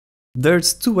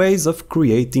There's two ways of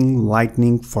creating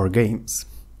lightning for games.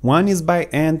 One is by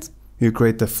hand. You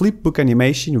create a flipbook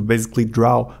animation, you basically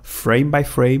draw frame by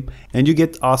frame and you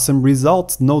get awesome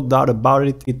results, no doubt about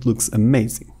it, it looks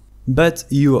amazing. But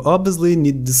you obviously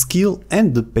need the skill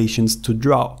and the patience to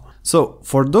draw. So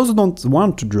for those who don't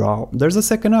want to draw, there's a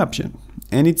second option,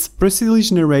 and it's procedurally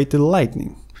generated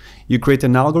lightning. You create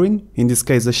an algorithm, in this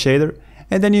case a shader,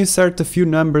 and then you insert a few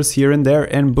numbers here and there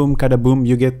and boom kada boom,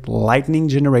 you get lightning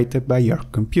generated by your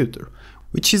computer.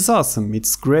 Which is awesome,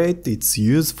 it's great, it's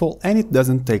useful, and it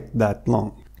doesn't take that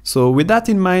long. So with that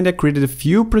in mind, I created a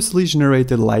few procedurally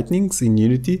generated lightnings in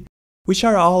Unity, which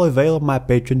are all available on my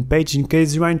Patreon page. In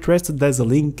case you are interested, there's a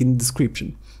link in the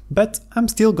description. But I'm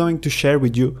still going to share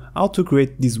with you how to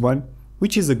create this one,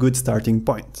 which is a good starting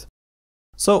point.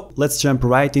 So let's jump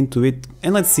right into it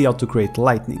and let's see how to create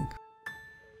lightning.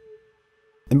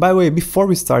 And by the way, before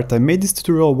we start, I made this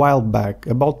tutorial a while back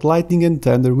about lightning and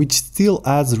thunder, which still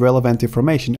has relevant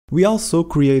information. We also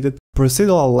created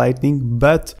procedural lightning,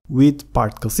 but with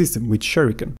particle system, with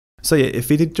shuriken. So yeah, if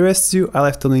it interests you, I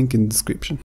left a link in the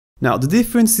description. Now the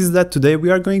difference is that today we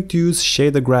are going to use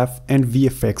shader graph and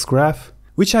VFX graph,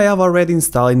 which I have already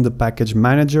installed in the package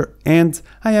manager, and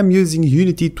I am using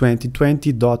Unity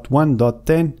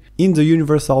 2020.1.10 in the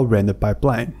universal render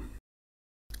pipeline.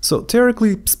 So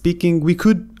theoretically speaking, we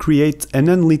could create an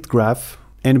unlit graph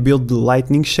and build the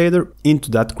lightning shader into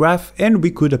that graph, and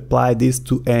we could apply this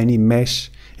to any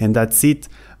mesh and that's it,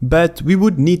 but we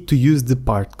would need to use the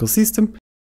particle system.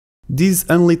 This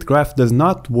unlit graph does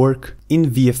not work in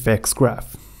VFX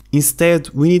graph. Instead,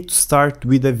 we need to start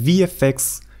with a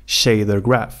VFX shader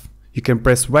graph. You can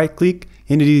press right click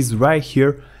and it is right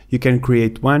here. You can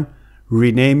create one,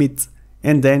 rename it,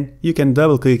 and then you can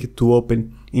double click it to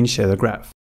open in shader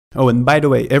graph. Oh, and by the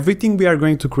way, everything we are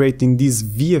going to create in this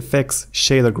VFX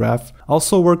shader graph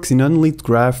also works in unlit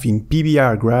graph, in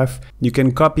PBR graph. You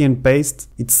can copy and paste,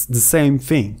 it's the same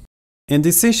thing. And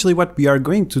essentially what we are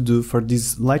going to do for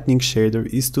this lightning shader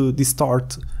is to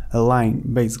distort a line,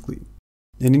 basically.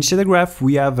 And in shader graph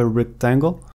we have a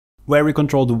rectangle where we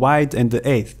control the width and the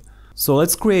height. So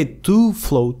let's create two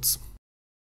floats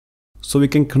so we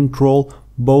can control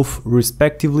both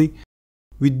respectively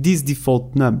with these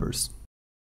default numbers.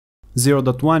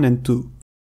 0.1 and 2.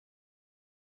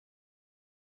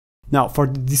 Now for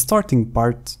the distorting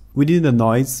part, we need a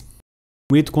noise.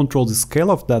 We need to control the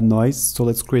scale of that noise, so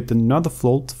let's create another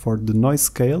float for the noise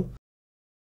scale.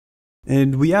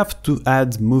 And we have to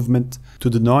add movement to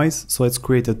the noise, so let's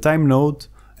create a time node,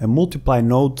 a multiply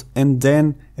node, and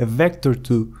then a vector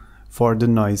 2 for the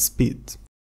noise speed.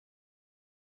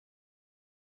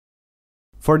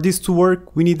 For this to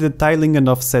work, we need a tiling and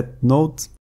offset node,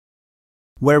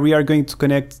 where we are going to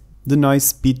connect the noise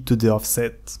speed to the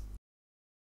offset.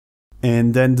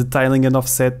 And then the tiling and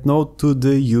offset node to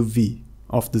the UV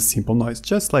of the simple noise,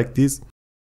 just like this.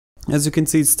 As you can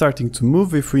see, it's starting to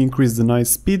move if we increase the noise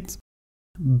speed.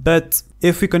 But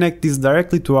if we connect this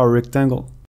directly to our rectangle,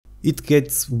 it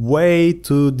gets way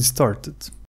too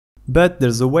distorted. But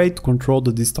there's a way to control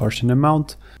the distortion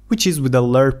amount, which is with a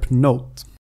lerp node.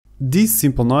 This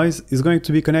simple noise is going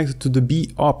to be connected to the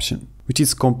B option, which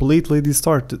is completely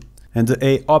distorted, and the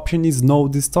A option is no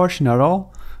distortion at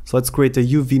all. So let's create a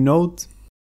UV node,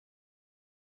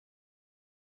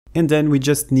 and then we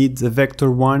just need a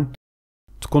vector 1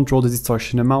 to control the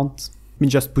distortion amount. We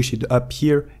just push it up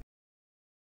here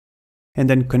and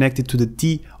then connect it to the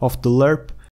T of the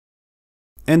lerp,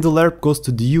 and the lerp goes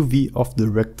to the UV of the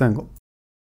rectangle.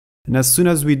 And as soon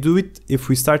as we do it, if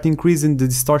we start increasing the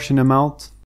distortion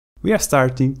amount, we are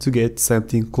starting to get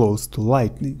something close to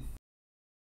lightning.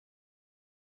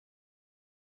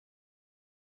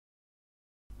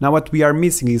 Now what we are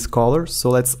missing is color,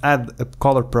 so let's add a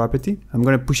color property. I'm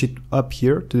going to push it up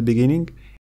here to the beginning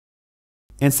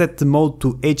and set the mode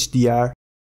to HDR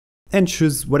and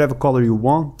choose whatever color you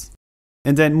want,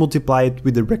 and then multiply it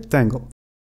with the rectangle.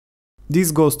 This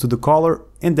goes to the color,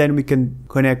 and then we can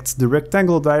connect the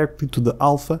rectangle directly to the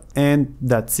alpha, and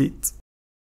that's it.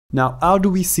 Now how do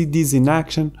we see this in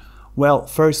action? Well,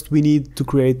 first we need to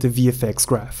create a VFX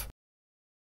graph.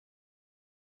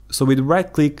 So with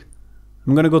right click,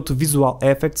 I'm gonna go to Visual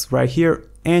Effects right here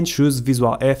and choose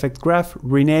Visual Effect Graph,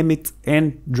 rename it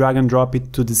and drag and drop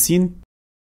it to the scene.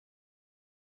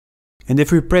 And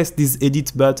if we press this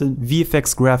edit button,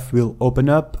 VFX Graph will open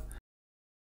up.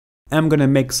 I'm gonna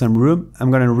make some room,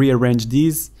 I'm gonna rearrange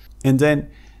these, and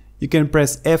then you can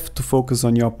press F to focus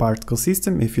on your particle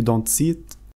system if you don't see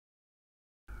it.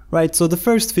 Right, so the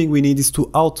first thing we need is to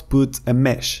output a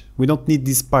mesh. We don't need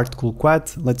this particle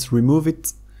quad, let's remove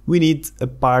it. We need a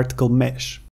particle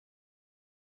mesh.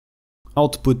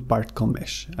 output particle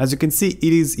mesh. As you can see,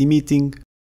 it is emitting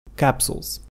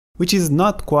capsules, which is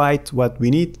not quite what we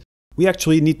need. We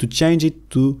actually need to change it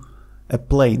to a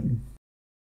plane.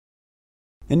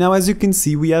 And now, as you can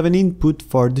see, we have an input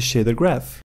for the shader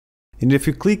graph. And if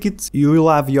you click it, you will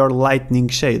have your lightning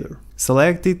shader.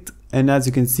 Select it, and as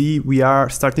you can see, we are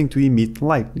starting to emit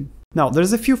lightning. Now,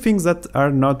 there's a few things that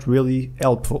are not really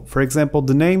helpful. For example,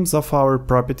 the names of our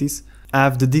properties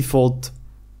have the default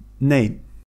name.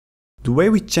 The way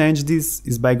we change this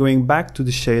is by going back to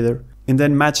the shader and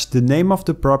then match the name of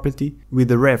the property with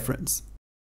the reference.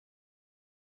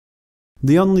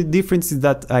 The only difference is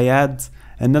that I add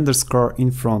an underscore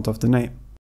in front of the name.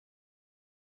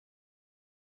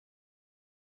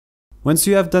 Once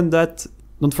you have done that,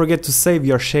 don't forget to save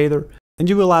your shader and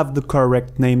you will have the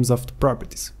correct names of the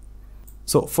properties.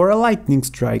 So for a lightning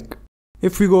strike,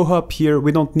 if we go up here,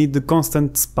 we don't need the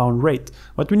constant spawn rate.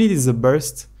 What we need is a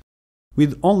burst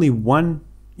with only one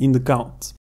in the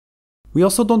count. We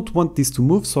also don't want this to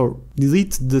move, so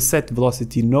delete the set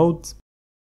velocity node.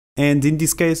 And in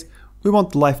this case, we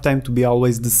want the lifetime to be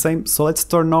always the same, so let's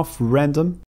turn off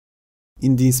random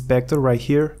in the inspector right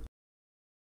here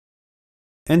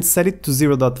and set it to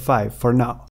 0.5 for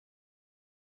now.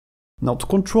 Now, to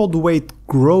control the way it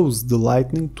grows the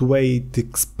lightning, the way it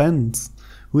expands,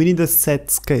 we need a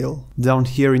set scale down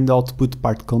here in the output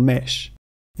particle mesh.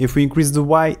 If we increase the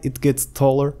Y, it gets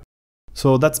taller,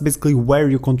 so that's basically where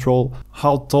you control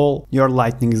how tall your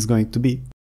lightning is going to be.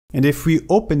 And if we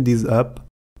open this up,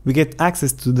 we get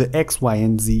access to the X, Y,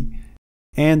 and Z.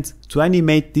 And to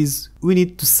animate this, we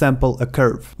need to sample a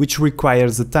curve, which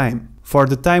requires a time. For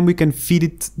the time, we can feed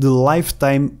it the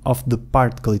lifetime of the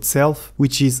particle itself,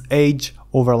 which is age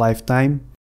over lifetime.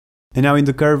 And now in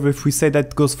the curve, if we say that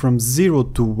it goes from 0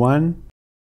 to 1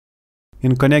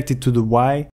 and connect it to the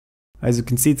Y, as you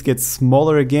can see, it gets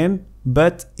smaller again,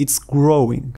 but it's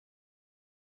growing.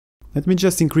 Let me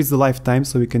just increase the lifetime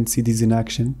so we can see this in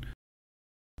action.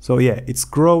 So yeah, it's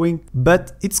growing,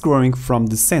 but it's growing from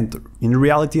the center. In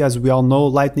reality, as we all know,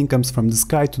 lightning comes from the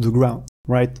sky to the ground,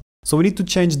 right? So we need to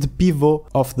change the pivot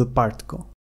of the particle.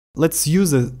 Let's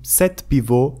use a set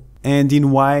pivot, and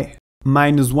in Y,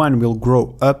 -1 will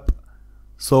grow up.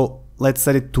 So let's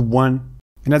set it to 1,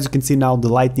 and as you can see now, the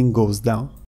lightning goes down.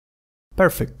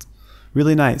 Perfect.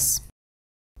 Really nice.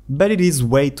 But it is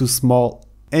way too small,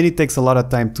 and it takes a lot of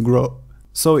time to grow.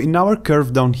 So in our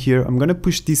curve down here, I'm gonna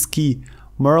push this key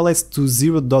more or less to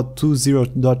 0.2,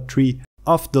 0.3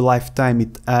 of the lifetime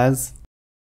it has.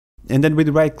 And then with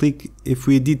right click, if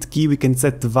we edit key, we can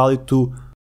set the value to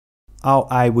how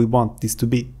high we want this to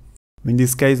be. In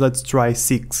this case, let's try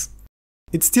 6.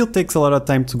 It still takes a lot of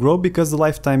time to grow because the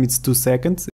lifetime is 2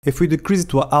 seconds. If we decrease it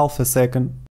to half a second,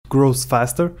 it grows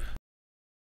faster.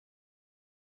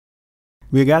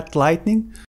 We got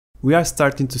lightning, we are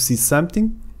starting to see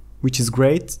something, which is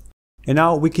great. And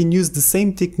now we can use the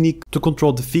same technique to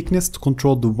control the thickness, to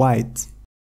control the width.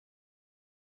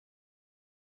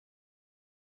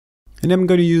 And I'm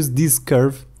going to use this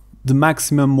curve, the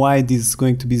maximum width is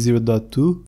going to be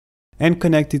 0.2, and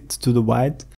connect it to the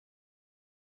width.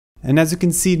 And as you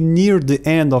can see, near the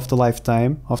end of the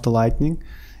lifetime of the lightning,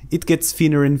 it gets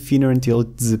thinner and thinner until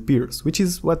it disappears, which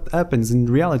is what happens in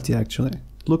reality actually.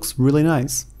 It looks really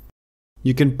nice.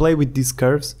 You can play with these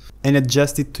curves and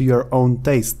adjust it to your own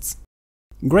tastes.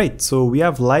 Great, so we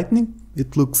have lightning,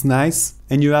 it looks nice,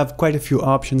 and you have quite a few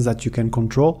options that you can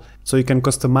control, so you can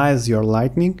customize your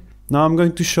lightning. Now I'm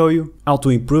going to show you how to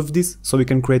improve this so we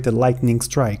can create a lightning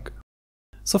strike.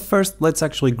 So first, let's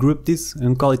actually group this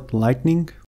and call it lightning.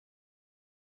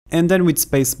 And then with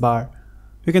spacebar,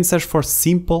 we can search for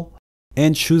simple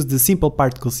and choose the simple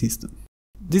particle system.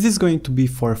 This is going to be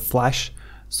for flash,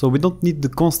 so we don't need the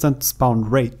constant spawn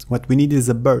rate. What we need is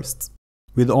a burst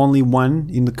with only 1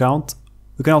 in the count.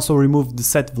 We can also remove the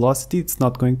set velocity, it's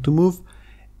not going to move,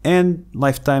 and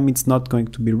lifetime, it's not going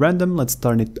to be random. Let's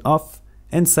turn it off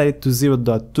and set it to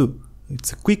 0.2.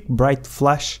 It's a quick bright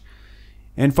flash.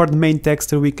 And for the main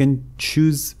texture, we can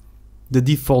choose the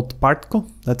default particle,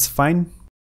 that's fine.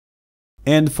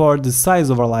 And for the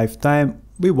size of our lifetime,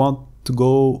 we want to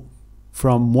go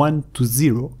from 1 to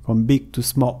 0, from big to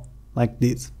small, like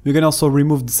this. We can also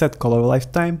remove the set color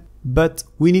lifetime, but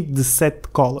we need the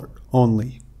set color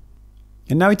only.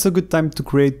 And now it's a good time to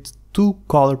create 2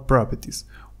 color properties.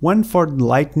 One for the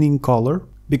lightning color,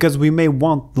 because we may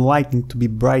want the lightning to be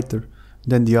brighter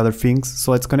than the other things.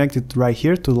 So let's connect it right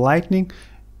here to the lightning,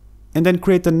 and then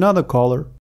create another color.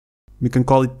 We can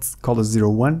call it color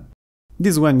 01.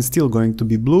 This one is still going to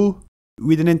be blue,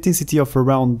 with an intensity of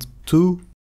around 2.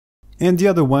 And the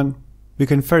other one, we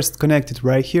can first connect it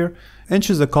right here, and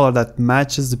choose a color that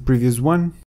matches the previous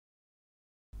one.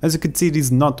 As you can see, it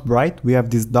is not bright, we have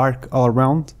this dark all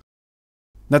around.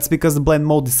 That's because the blend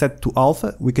mode is set to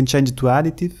alpha. We can change it to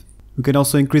additive. We can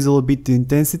also increase a little bit the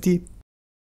intensity.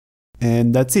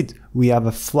 And that's it, we have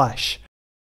a flash.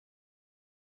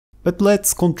 But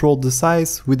let's control the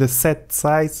size with a set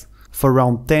size for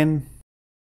around 10.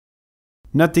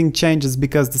 Nothing changes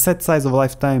because the set size of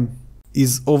lifetime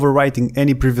is overwriting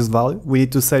any previous value. We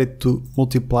need to set it to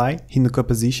multiply in the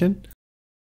composition.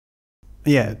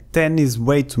 Yeah, 10 is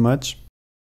way too much.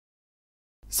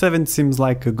 7 seems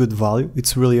like a good value,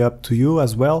 it's really up to you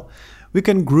as well. We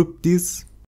can group this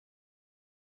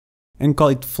and call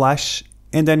it flash,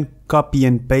 and then copy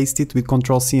and paste it with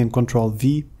Ctrl+C and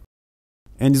Ctrl+V.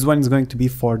 And this one is going to be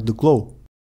for the glow.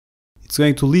 It's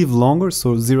going to live longer,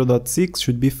 so 0.6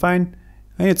 should be fine,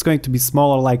 and it's going to be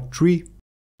smaller, like 3,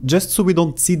 just so we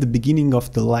don't see the beginning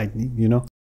of the lightning, you know?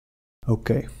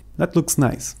 Okay, that looks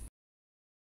nice.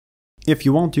 If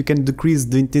you want, you can decrease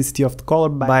the intensity of the color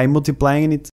by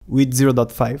multiplying it with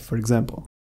 0.5, for example.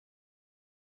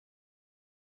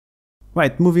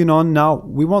 Right, moving on now,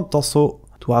 we want also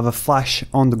to have a flash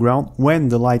on the ground when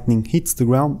the lightning hits the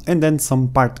ground and then some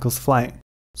particles flying.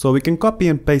 So we can copy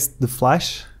and paste the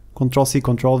flash, Ctrl+C,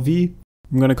 Ctrl+V,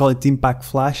 I'm gonna call it impact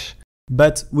flash,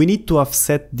 but we need to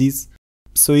offset this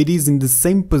so it is in the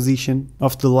same position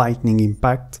of the lightning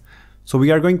impact. So we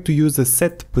are going to use a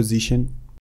set position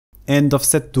and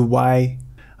offset to Y.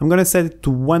 I'm gonna set it to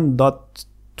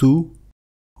 1.2.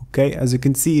 Okay, as you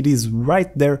can see, it is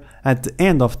right there at the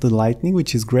end of the lightning,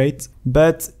 which is great,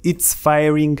 but it's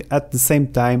firing at the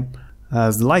same time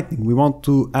as the lightning. We want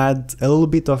to add a little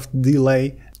bit of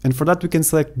delay, and for that we can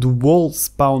select the wall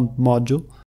spawn module,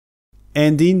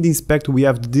 and in the inspector we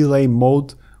have the delay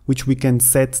mode, which we can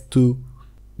set to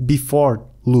before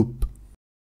loop,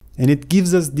 and it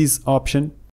gives us this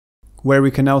option where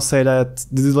we can now say that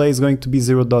the delay is going to be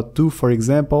 0.2, for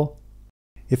example.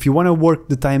 If you want to work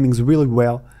the timings really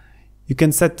well, you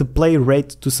can set the play rate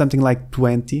to something like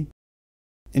 20,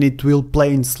 and it will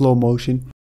play in slow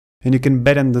motion, and you can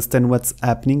better understand what's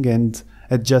happening and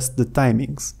adjust the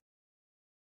timings.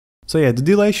 So yeah, the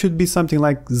delay should be something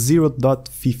like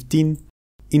 0.15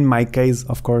 in my case,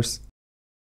 of course.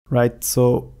 Right,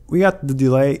 so we got the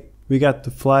delay, we got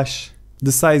the flash,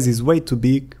 the size is way too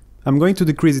big. I'm going to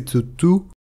decrease it to 2,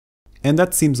 and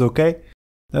that seems okay,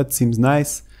 that seems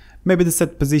nice. Maybe the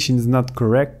set position is not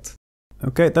correct.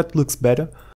 Okay, that looks better.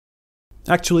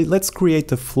 Actually, let's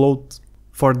create a float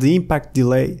for the impact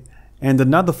delay and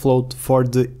another float for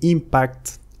the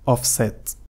impact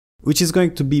offset, which is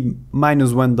going to be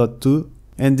 -1.2,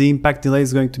 and the impact delay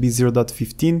is going to be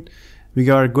 0.15. We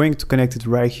are going to connect it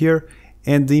right here,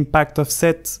 and the impact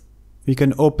offset, we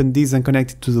can open this and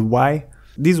connect it to the Y.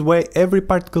 This way, every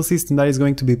particle system that is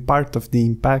going to be part of the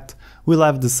impact will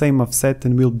have the same offset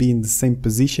and will be in the same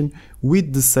position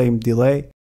with the same delay.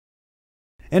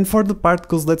 And for the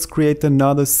particles, let's create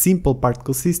another simple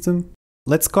particle system.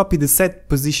 Let's copy the set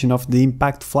position of the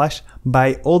impact flash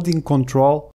by holding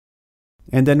Ctrl,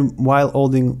 and then while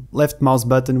holding left mouse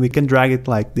button we can drag it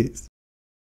like this.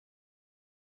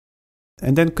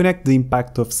 And then connect the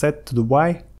impact offset to the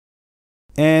Y.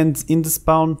 And in the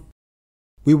spawn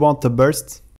we want a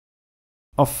burst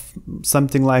of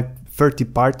something like 30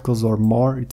 particles or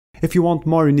more. If you want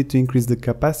more, you need to increase the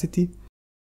capacity.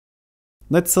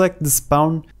 Let's select the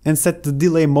spawn and set the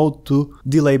delay mode to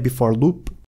delay before loop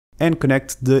and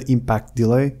connect the impact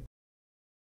delay.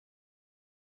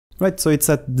 Right, so it's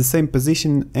at the same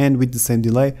position and with the same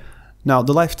delay. Now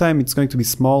the lifetime, it's going to be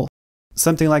small,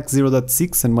 something like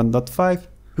 0.6 and 1.5.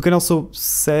 You can also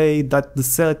say that the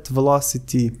set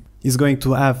velocity is going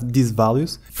to have these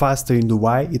values. Faster in the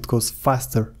Y, it goes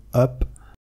faster up.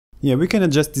 Yeah, we can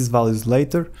adjust these values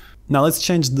later. Now let's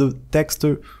change the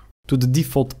texture to the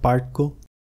default particle.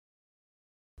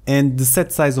 And the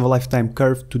set size of a lifetime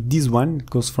curve to this one, it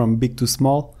goes from big to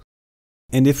small.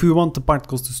 And if we want the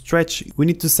particles to stretch, we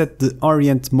need to set the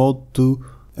orient mode to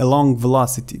a long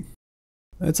velocity.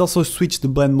 Let's also switch the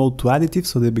blend mode to additive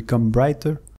so they become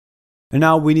brighter. And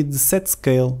now we need the set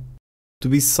scale to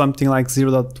be something like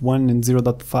 0.1 and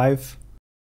 0.5.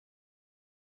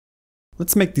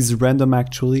 Let's make this random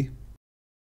actually.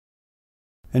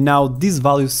 And now this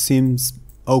value seems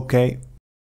okay.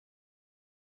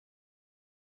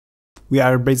 We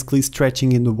are basically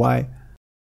stretching in the Y.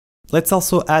 Let's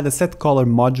also add a set color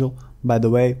module, by the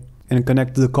way, and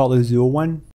connect the color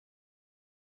 01.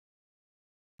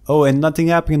 Oh, and nothing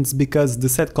happens because the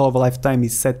set color of lifetime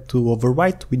is set to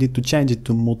overwrite. We need to change it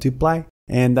to multiply,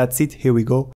 and that's it, here we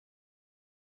go.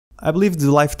 I believe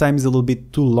the lifetime is a little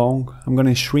bit too long. I'm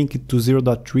gonna shrink it to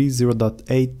 0.3,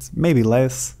 0.8, maybe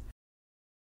less.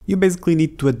 You basically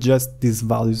need to adjust these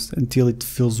values until it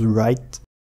feels right.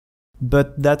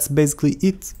 But that's basically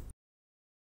it.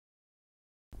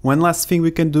 One last thing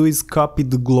we can do is copy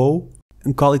the glow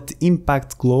and call it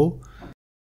impact glow.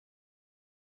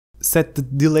 Set the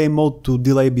delay mode to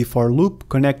delay before loop,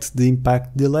 connect the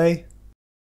impact delay.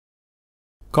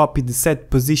 Copy the set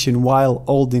position while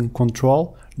holding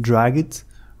Ctrl, drag it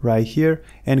right here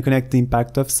and connect the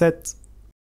impact offset.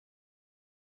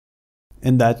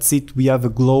 And that's it, we have a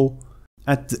glow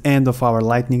at the end of our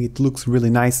lightning. It looks really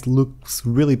nice, looks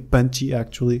really punchy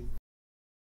actually.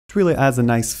 It really has a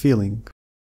nice feeling.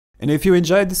 And if you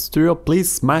enjoyed this tutorial,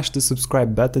 please smash the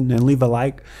subscribe button and leave a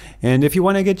like. And if you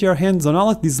want to get your hands on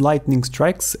all of these lightning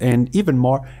strikes and even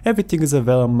more, everything is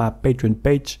available on my Patreon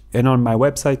page and on my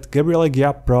website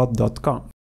gabrielaguiapro.com.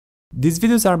 These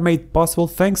videos are made possible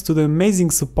thanks to the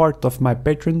amazing support of my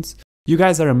patrons. You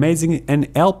guys are amazing and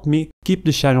help me keep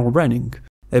the channel running.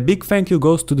 A big thank you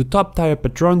goes to the top tier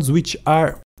patrons, which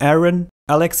are Aaron,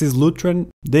 Alexis Lutran,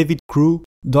 David Crew,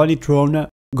 Donny Trona,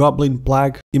 Goblin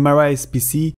Plague, Imara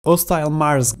SPC, Hostile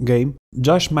Mars Game,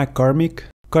 Josh McCormick,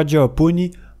 Kojo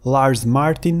Opuni, Lars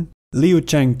Martin, Liu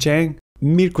Chang Chang,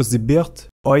 Mirko Zibert,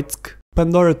 Oitsk,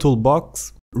 Pandora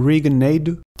Toolbox, Regan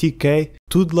Nadu, TK,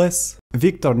 Toodless,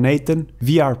 Victor Nathan,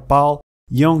 VR Paul,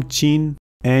 Young Chin,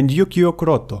 and Yukio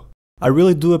Kuroto. I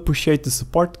really do appreciate the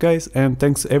support guys, and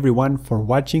thanks everyone for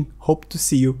watching. Hope to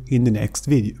see you in the next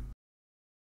video.